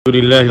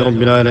الحمد لله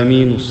رب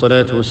العالمين،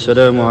 والصلاة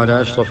والسلام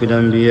على أشرف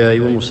الأنبياء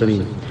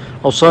والمرسلين.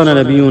 أوصانا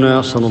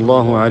نبينا صلى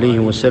الله عليه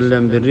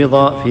وسلم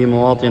بالرضا في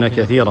مواطن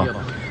كثيرة،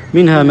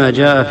 منها ما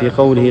جاء في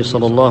قوله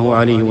صلى الله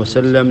عليه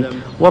وسلم: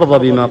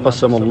 وارض بما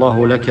قسم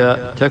الله لك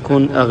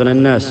تكن أغنى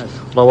الناس،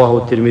 رواه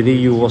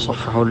الترمذي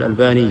وصححه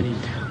الألباني.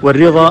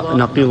 والرضا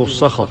نقيض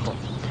السخط،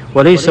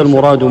 وليس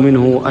المراد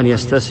منه أن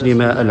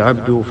يستسلم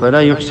العبد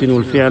فلا يحسن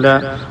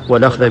الفعل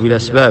والأخذ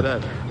بالأسباب،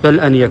 بل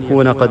أن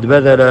يكون قد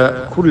بذل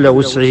كل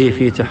وسعه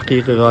في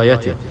تحقيق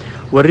غايته.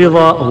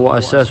 والرضا هو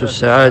أساس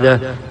السعادة،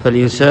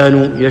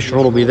 فالإنسان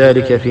يشعر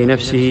بذلك في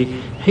نفسه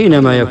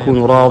حينما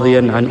يكون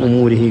راضيا عن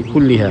أموره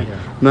كلها،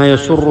 ما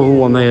يسره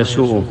وما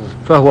يسوءه،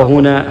 فهو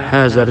هنا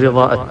حاز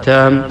الرضا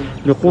التام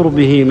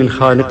لقربه من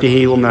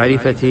خالقه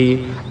ومعرفته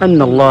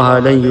أن الله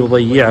لن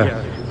يضيعه،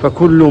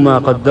 فكل ما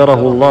قدره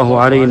الله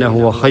علينا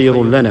هو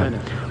خير لنا.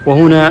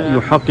 وهنا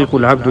يحقق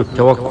العبد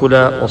التوكل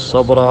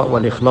والصبر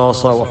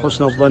والإخلاص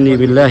وحسن الظن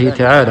بالله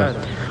تعالى.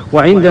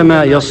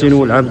 وعندما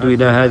يصل العبد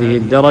إلى هذه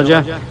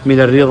الدرجة من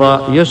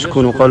الرضا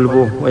يسكن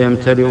قلبه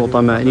ويمتلئ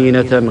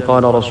طمأنينة.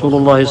 قال رسول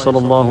الله صلى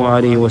الله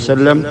عليه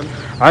وسلم: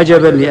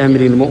 عجبا لأمر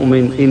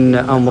المؤمن، إن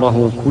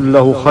أمره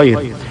كله خير،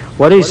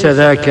 وليس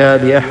ذاك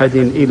لأحد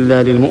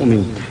إلا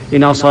للمؤمن،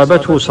 إن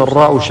أصابته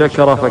سراء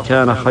شكر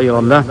فكان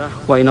خيرا له،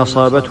 وإن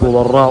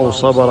أصابته ضراء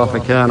صبر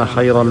فكان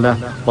خيرا له،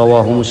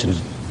 رواه مسلم.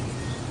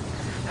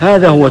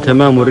 هذا هو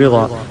تمام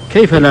الرضا.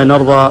 كيف لا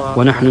نرضى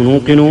ونحن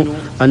نوقن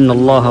أن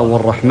الله هو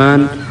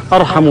الرحمن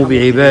أرحم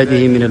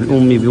بعباده من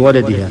الأم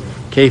بولدها؟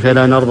 كيف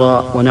لا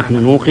نرضى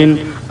ونحن نوقن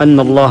أن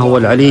الله هو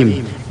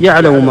العليم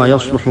يعلم ما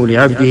يصلح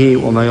لعبده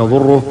وما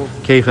يضره؟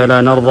 كيف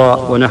لا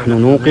نرضى ونحن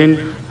نوقن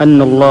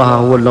أن الله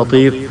هو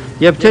اللطيف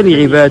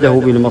يبتلي عباده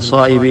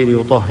بالمصائب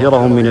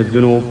ليطهرهم من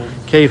الذنوب؟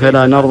 كيف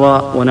لا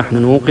نرضى ونحن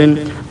نوقن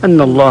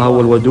أن الله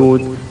هو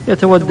الودود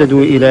يتودد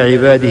إلى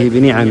عباده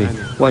بنعمه،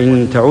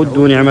 وإن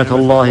تعدوا نعمة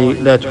الله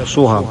لا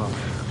تحصوها؟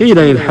 قيل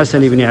للحسن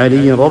بن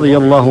علي رضي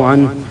الله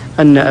عنه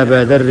أن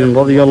أبا ذر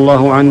رضي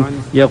الله عنه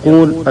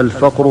يقول: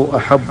 الفقر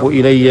أحب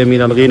إلي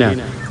من الغنى،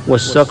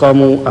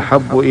 والسقم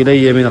أحب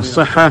إلي من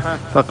الصحة.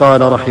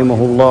 فقال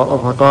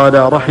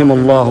رحم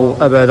الله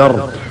أبا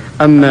ذر.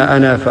 أما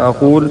أنا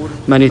فأقول: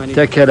 من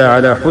اتكل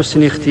على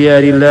حسن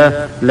اختيار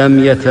الله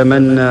لم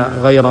يتمنى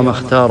غير ما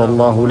اختار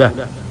الله له.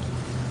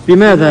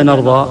 بماذا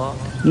نرضى؟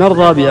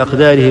 نرضى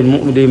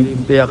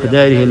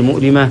بأقداره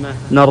المؤلمة،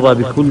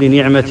 نرضى بكل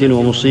نعمة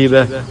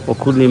ومصيبة،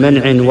 وكل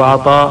منع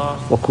وعطاء،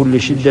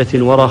 وكل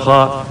شدة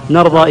ورخاء.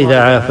 نرضى إذا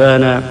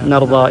عافانا،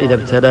 نرضى إذا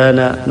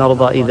ابتلانا،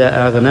 نرضى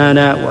إذا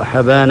أغنانا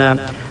وحبانا،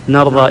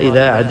 نرضى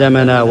إذا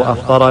أعدمنا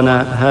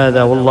وأفقرنا.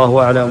 هذا والله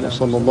أعلم،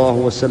 وصلى الله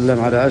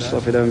وسلم على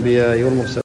أشرف الأنبياء والمرسلين.